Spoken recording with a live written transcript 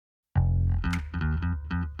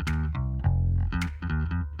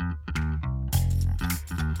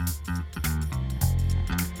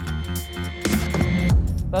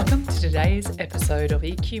Welcome to today's episode of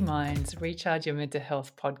EQ Mind's Recharge Your Mental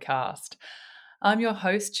Health podcast. I'm your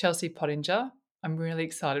host, Chelsea Pottinger. I'm really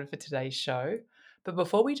excited for today's show. But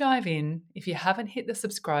before we dive in, if you haven't hit the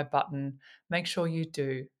subscribe button, make sure you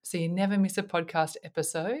do so you never miss a podcast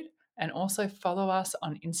episode, and also follow us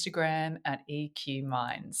on Instagram at EQ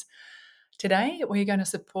Minds. Today, we're going to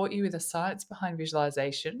support you with the science behind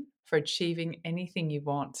visualization for achieving anything you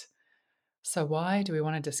want. So, why do we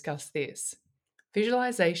want to discuss this?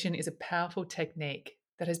 Visualization is a powerful technique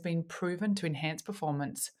that has been proven to enhance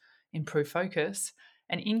performance, improve focus,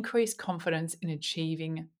 and increase confidence in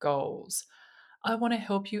achieving goals. I want to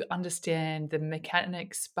help you understand the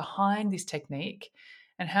mechanics behind this technique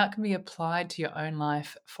and how it can be applied to your own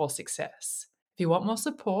life for success. If you want more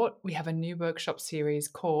support, we have a new workshop series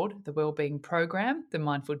called the Wellbeing Program, The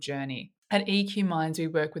Mindful Journey. At EQ Minds, we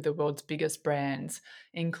work with the world's biggest brands,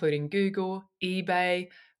 including Google, eBay,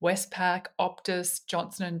 Westpac, Optus,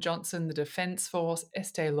 Johnson & Johnson, the Defence Force,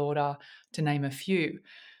 Estee Lauder, to name a few,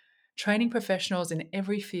 training professionals in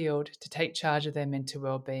every field to take charge of their mental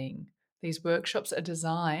well-being. These workshops are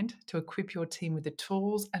designed to equip your team with the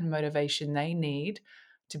tools and motivation they need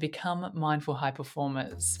to become mindful high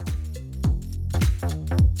performers.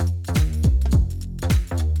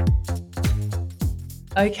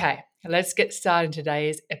 Okay, let's get started in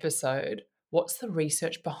today's episode. What's the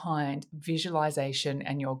research behind visualization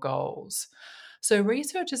and your goals? So,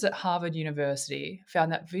 researchers at Harvard University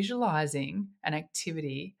found that visualizing an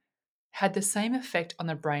activity had the same effect on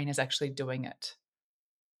the brain as actually doing it.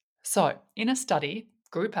 So, in a study,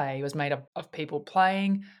 Group A was made up of people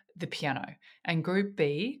playing the piano, and Group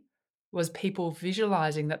B was people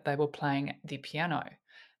visualizing that they were playing the piano.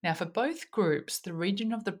 Now, for both groups, the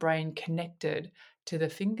region of the brain connected to the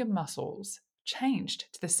finger muscles changed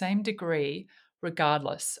to the same degree,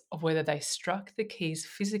 regardless of whether they struck the keys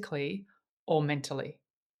physically or mentally.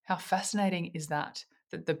 How fascinating is that?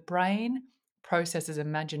 That the brain processes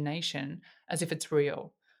imagination as if it's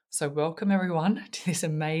real. So, welcome everyone to this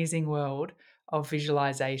amazing world of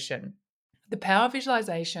visualization. The power of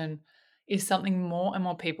visualization is something more and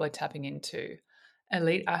more people are tapping into.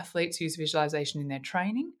 Elite athletes use visualization in their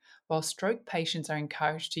training, while stroke patients are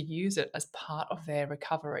encouraged to use it as part of their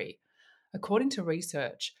recovery. According to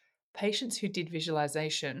research, patients who did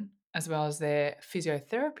visualization, as well as their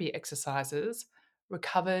physiotherapy exercises,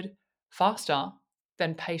 recovered faster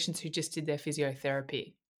than patients who just did their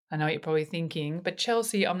physiotherapy. I know what you're probably thinking, but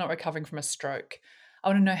Chelsea, I'm not recovering from a stroke. I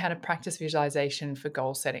want to know how to practice visualization for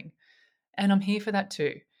goal setting. And I'm here for that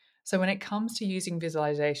too. So, when it comes to using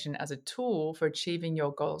visualization as a tool for achieving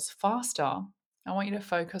your goals faster, I want you to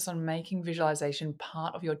focus on making visualization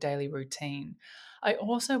part of your daily routine. I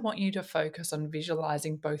also want you to focus on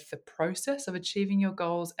visualizing both the process of achieving your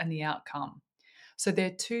goals and the outcome. So, there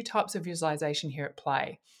are two types of visualization here at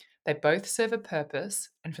play. They both serve a purpose,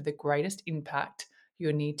 and for the greatest impact,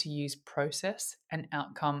 you'll need to use process and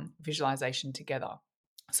outcome visualization together.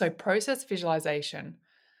 So, process visualization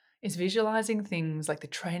is visualizing things like the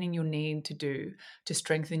training you'll need to do to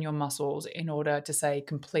strengthen your muscles in order to, say,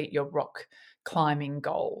 complete your rock climbing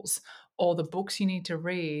goals, or the books you need to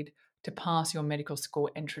read to pass your medical school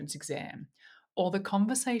entrance exam, or the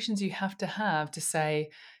conversations you have to, say,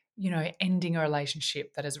 ending a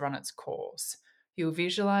relationship that has run its course. You'll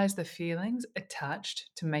visualize the feelings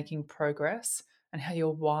attached to making progress and how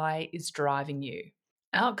your why is driving you.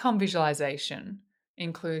 Outcome visualization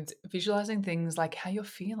includes visualizing things like how you're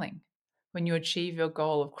feeling when you achieve your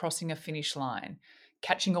goal of crossing a finish line,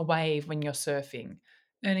 catching a wave when you're surfing,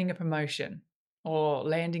 earning a promotion, or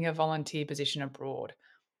landing a volunteer position abroad.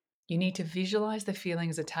 You need to visualize the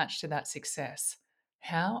feelings attached to that success.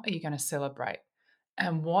 How are you going to celebrate?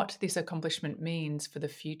 And what this accomplishment means for the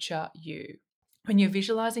future you. When you're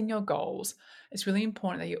visualizing your goals, it's really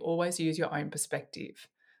important that you always use your own perspective.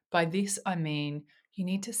 By this, I mean you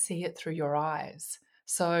need to see it through your eyes.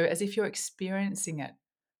 So, as if you're experiencing it.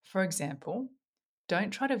 For example,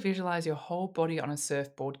 don't try to visualize your whole body on a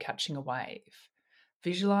surfboard catching a wave.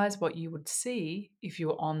 Visualize what you would see if you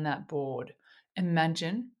were on that board.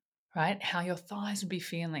 Imagine, right, how your thighs would be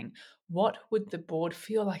feeling. What would the board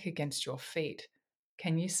feel like against your feet?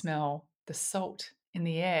 Can you smell the salt in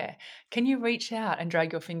the air? Can you reach out and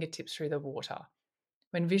drag your fingertips through the water?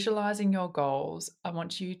 When visualizing your goals, I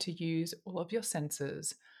want you to use all of your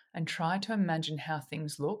senses and try to imagine how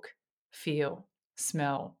things look, feel,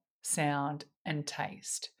 smell, sound, and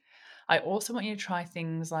taste. I also want you to try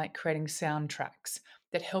things like creating soundtracks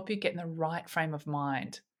that help you get in the right frame of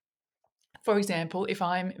mind. For example, if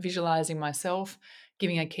I'm visualizing myself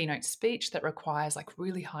giving a keynote speech that requires like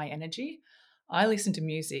really high energy, I listen to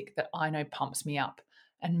music that I know pumps me up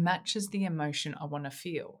and matches the emotion I want to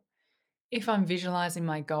feel. If I'm visualizing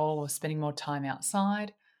my goal of spending more time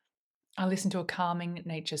outside, I listen to a calming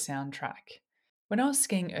nature soundtrack. When I was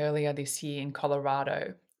skiing earlier this year in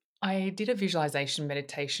Colorado, I did a visualization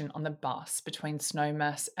meditation on the bus between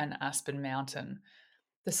Snowmass and Aspen Mountain.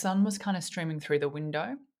 The sun was kind of streaming through the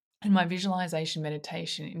window, and my visualization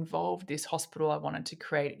meditation involved this hospital I wanted to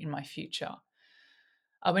create in my future.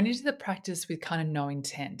 I went into the practice with kind of no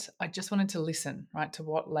intent. I just wanted to listen, right, to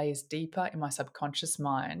what lays deeper in my subconscious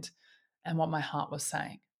mind and what my heart was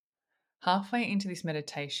saying. Halfway into this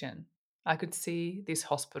meditation, I could see this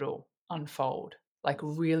hospital unfold, like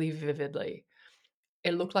really vividly.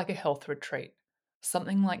 It looked like a health retreat,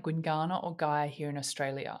 something like Gwingana or Gaia here in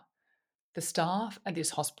Australia. The staff at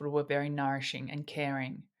this hospital were very nourishing and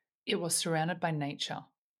caring. It was surrounded by nature.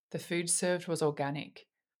 The food served was organic.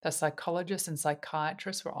 The psychologists and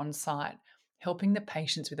psychiatrists were on site, helping the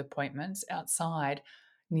patients with appointments outside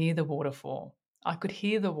near the waterfall. I could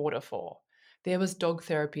hear the waterfall. There was dog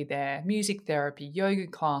therapy there, music therapy, yoga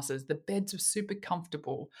classes. The beds were super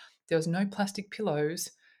comfortable. There was no plastic pillows.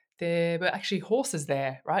 There were actually horses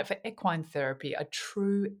there, right, for equine therapy, a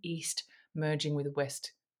true East merging with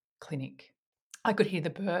West clinic. I could hear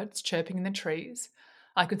the birds chirping in the trees.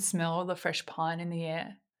 I could smell the fresh pine in the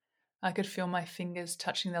air. I could feel my fingers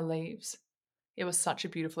touching the leaves. It was such a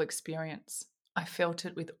beautiful experience. I felt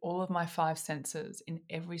it with all of my five senses in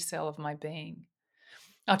every cell of my being.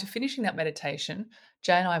 After finishing that meditation,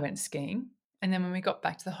 Jay and I went skiing, and then when we got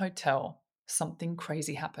back to the hotel, something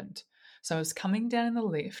crazy happened. So I was coming down in the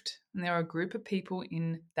lift, and there were a group of people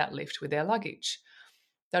in that lift with their luggage.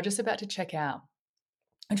 They were just about to check out,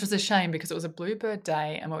 which was a shame because it was a bluebird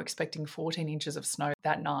day and we were expecting 14 inches of snow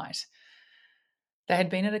that night. They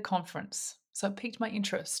had been at a conference, so it piqued my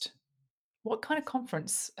interest. What kind of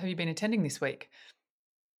conference have you been attending this week?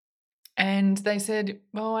 And they said,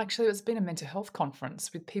 well, actually, it's been a mental health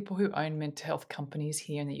conference with people who own mental health companies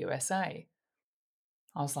here in the USA.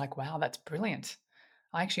 I was like, wow, that's brilliant.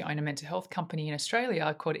 I actually own a mental health company in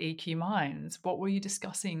Australia called EQ Minds. What were you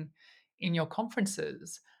discussing in your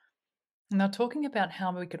conferences? And they're talking about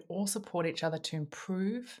how we could all support each other to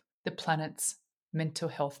improve the planet's mental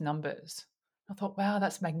health numbers. I thought, wow,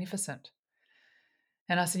 that's magnificent.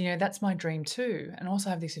 And I said, that's my dream too. And also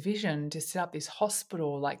have this vision to set up this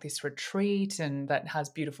hospital, like this retreat, and that has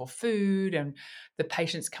beautiful food, and the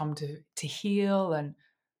patients come to heal. And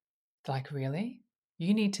like, really?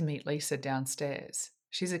 You need to meet Lisa downstairs.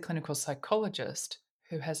 She's a clinical psychologist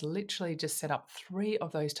who has literally just set up 3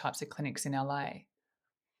 of those types of clinics in LA.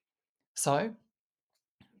 So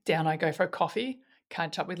down I go for a coffee,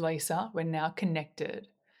 catch up with Lisa. We're now connected.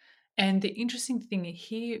 And the interesting thing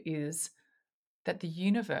here is that the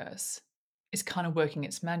universe is kind of working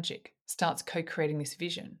its magic, starts co creating this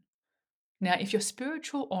vision. Now, if you're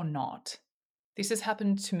spiritual or not, this has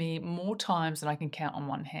happened to me more times than I can count on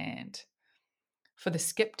one hand. For the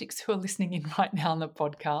skeptics who are listening in right now on the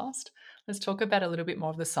podcast, let's talk about a little bit more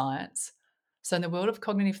of the science. So, in the world of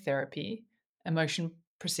cognitive therapy, emotion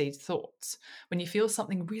precedes thoughts. When you feel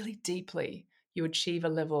something really deeply, you achieve a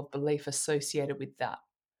level of belief associated with that.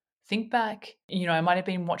 Think back, I might have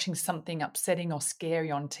been watching something upsetting or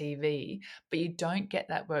scary on TV, but you don't get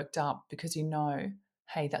that worked up because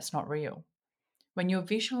hey, that's not real. When you're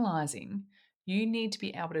visualizing, you need to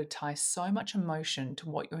be able to tie so much emotion to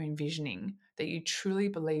what you're envisioning that you truly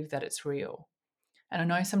believe that it's real. And I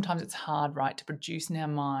know sometimes it's hard, right, to produce in our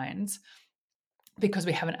minds because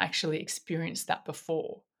we haven't actually experienced that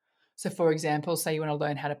before. So, for example, say you want to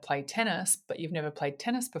learn how to play tennis, but you've never played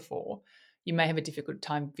tennis before, you may have a difficult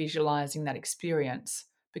time visualizing that experience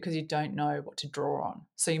because you don't know what to draw on.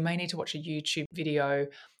 So, you may need to watch a YouTube video,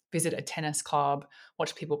 visit a tennis club,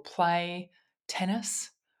 watch people play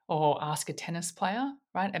tennis, or ask a tennis player,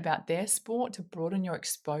 right, about their sport to broaden your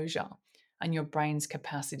exposure and your brain's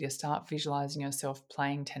capacity to start visualizing yourself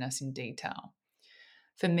playing tennis in detail.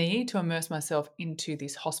 For me, to immerse myself into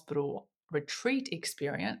this hospital retreat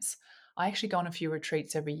experience, I actually go on a few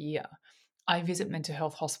retreats every year. I visit mental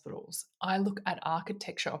health hospitals. I look at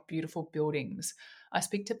architecture of beautiful buildings. I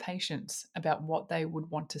speak to patients about what they would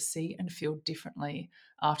want to see and feel differently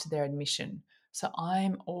after their admission. So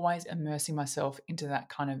I'm always immersing myself into that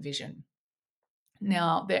kind of vision.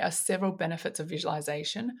 Now, there are several benefits of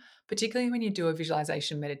visualization, particularly when you do a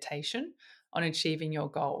visualization meditation on achieving your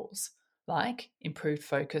goals, like improved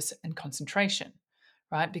focus and concentration,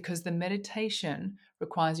 right? Because the meditation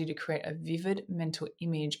requires you to create a vivid mental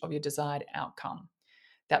image of your desired outcome.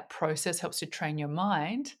 That process helps to train your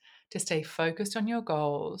mind to stay focused on your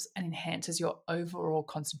goals and enhances your overall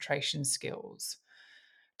concentration skills.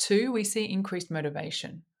 2, we see increased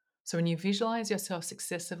motivation. So when you visualize yourself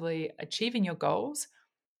successfully achieving your goals,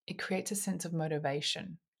 it creates a sense of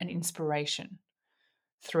motivation and inspiration.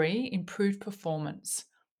 3, improved performance.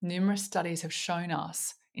 Numerous studies have shown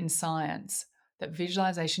us in science that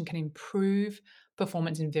visualization can improve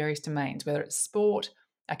performance in various domains, whether it's sport,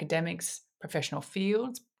 academics, professional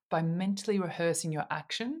fields. By mentally rehearsing your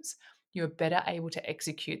actions, you're better able to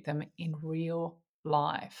execute them in real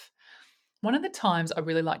life. One of the times I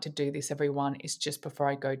really like to do this, everyone, is just before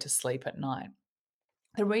I go to sleep at night.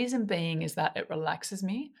 The reason being is that it relaxes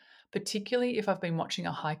me, particularly if I've been watching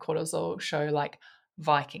a high cortisol show like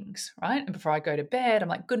Vikings, right? And before I go to bed, I'm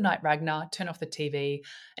like, good night, Ragnar, turn off the TV.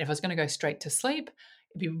 And if I was going to go straight to sleep,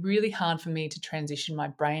 it'd be really hard for me to transition my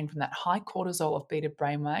brain from that high cortisol of beta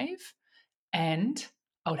brainwave, and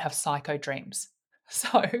I would have psycho dreams.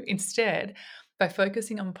 So instead, by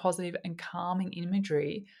focusing on positive and calming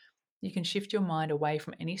imagery, you can shift your mind away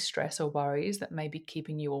from any stress or worries that may be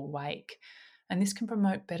keeping you awake. And this can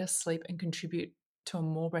promote better sleep and contribute to a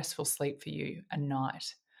more restful sleep for you at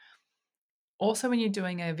night. Also, when you're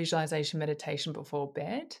doing a visualization meditation before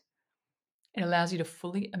bed, it allows you to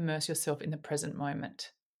fully immerse yourself in the present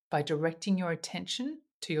moment. By directing your attention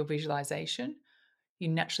to your visualization, you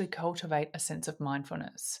naturally cultivate a sense of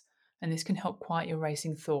mindfulness. And this can help quiet your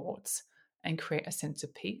racing thoughts and create a sense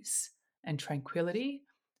of peace and tranquility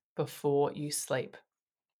before you sleep.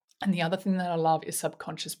 And the other thing that I love is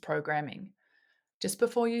subconscious programming. Just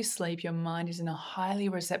before you sleep, your mind is in a highly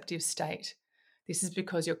receptive state. This is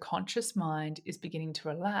because your conscious mind is beginning to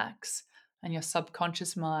relax and your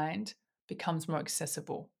subconscious mind becomes more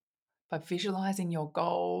accessible. By visualizing your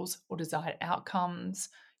goals or desired outcomes,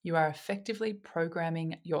 you are effectively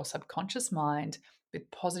programming your subconscious mind with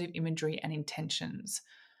positive imagery and intentions.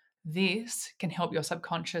 This can help your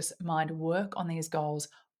subconscious mind work on these goals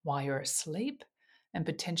while you're asleep and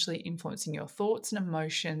potentially influencing your thoughts and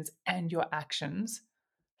emotions and your actions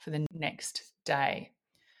for the next day.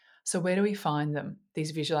 So, where do we find them,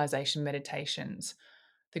 these visualization meditations?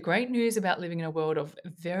 The great news about living in a world of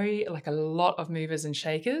a lot of movers and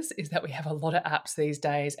shakers is that we have a lot of apps these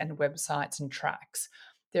days and websites and tracks.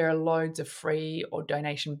 There are loads of free or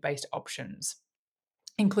donation based options,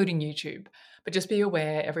 including YouTube. But just be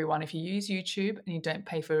aware, everyone, if you use YouTube and you don't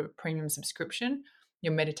pay for a premium subscription,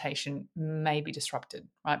 your meditation may be disrupted,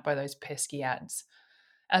 right, by those pesky ads.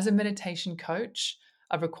 As a meditation coach,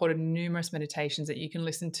 I've recorded numerous meditations that you can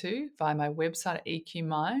listen to via my website at EQ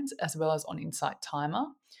Minds, as well as on Insight Timer.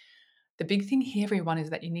 The big thing here, everyone, is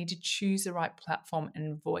that you need to choose the right platform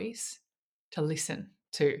and voice to listen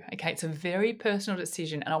to. Okay, it's a very personal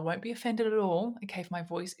decision, and I won't be offended at all, okay, if my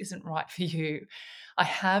voice isn't right for you. I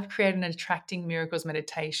have created an Attracting Miracles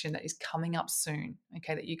meditation that is coming up soon,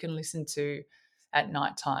 okay, that you can listen to at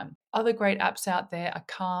nighttime. Other great apps out there are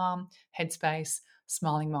Calm, Headspace,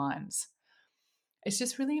 Smiling Minds. It's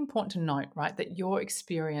just really important to note, right, that your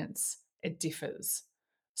experience, it differs.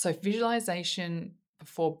 So if visualization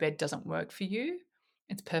before bed doesn't work for you,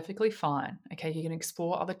 it's perfectly fine. Okay, you can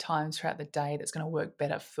explore other times throughout the day that's going to work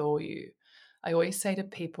better for you. I always say to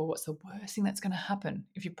people, what's the worst thing that's going to happen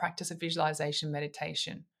if you practice a visualization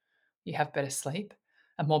meditation? You have better sleep,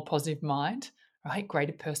 a more positive mind, right?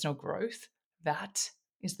 Greater personal growth. That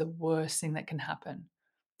is the worst thing that can happen.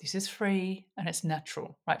 This is free and it's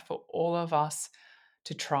natural, right, for all of us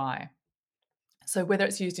to try. So whether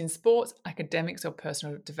it's used in sports, academics, or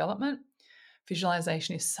personal development,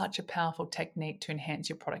 visualization is such a powerful technique to enhance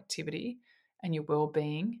your productivity and your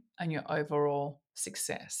well-being and your overall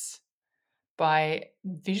success. By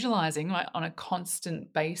visualizing, right, on a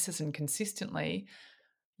constant basis and consistently,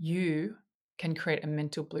 you can create a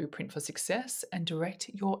mental blueprint for success and direct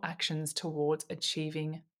your actions towards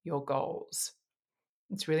achieving your goals.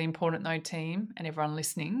 It's really important, though, team, and everyone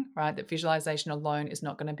listening, right, that visualization alone is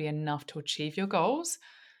not going to be enough to achieve your goals.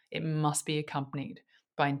 It must be accompanied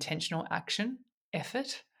by intentional action,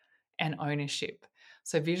 effort, and ownership.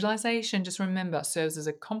 So, visualization, just remember, serves as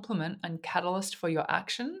a complement and catalyst for your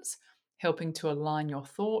actions, helping to align your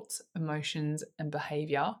thoughts, emotions, and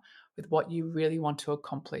behavior with what you really want to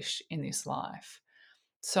accomplish in this life.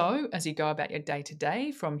 So, as you go about your day to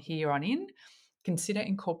day from here on in, consider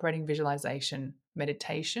incorporating visualization,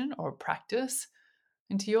 meditation, or a practice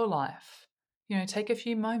into your life. Take a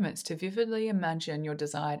few moments to vividly imagine your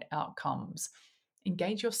desired outcomes,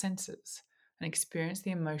 engage your senses, and experience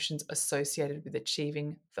the emotions associated with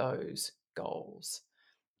achieving those goals.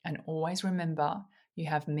 And always remember, you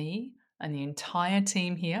have me and the entire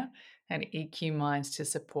team here at EQ Minds to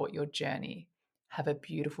support your journey. Have a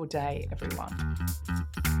beautiful day, everyone.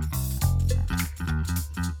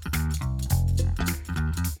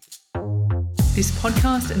 This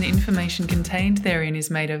podcast and the information contained therein is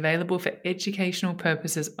made available for educational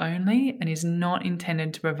purposes only and is not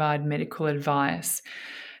intended to provide medical advice.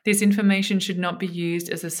 This information should not be used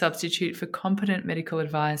as a substitute for competent medical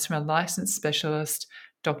advice from a licensed specialist,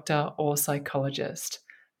 doctor, or psychologist.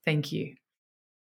 Thank you.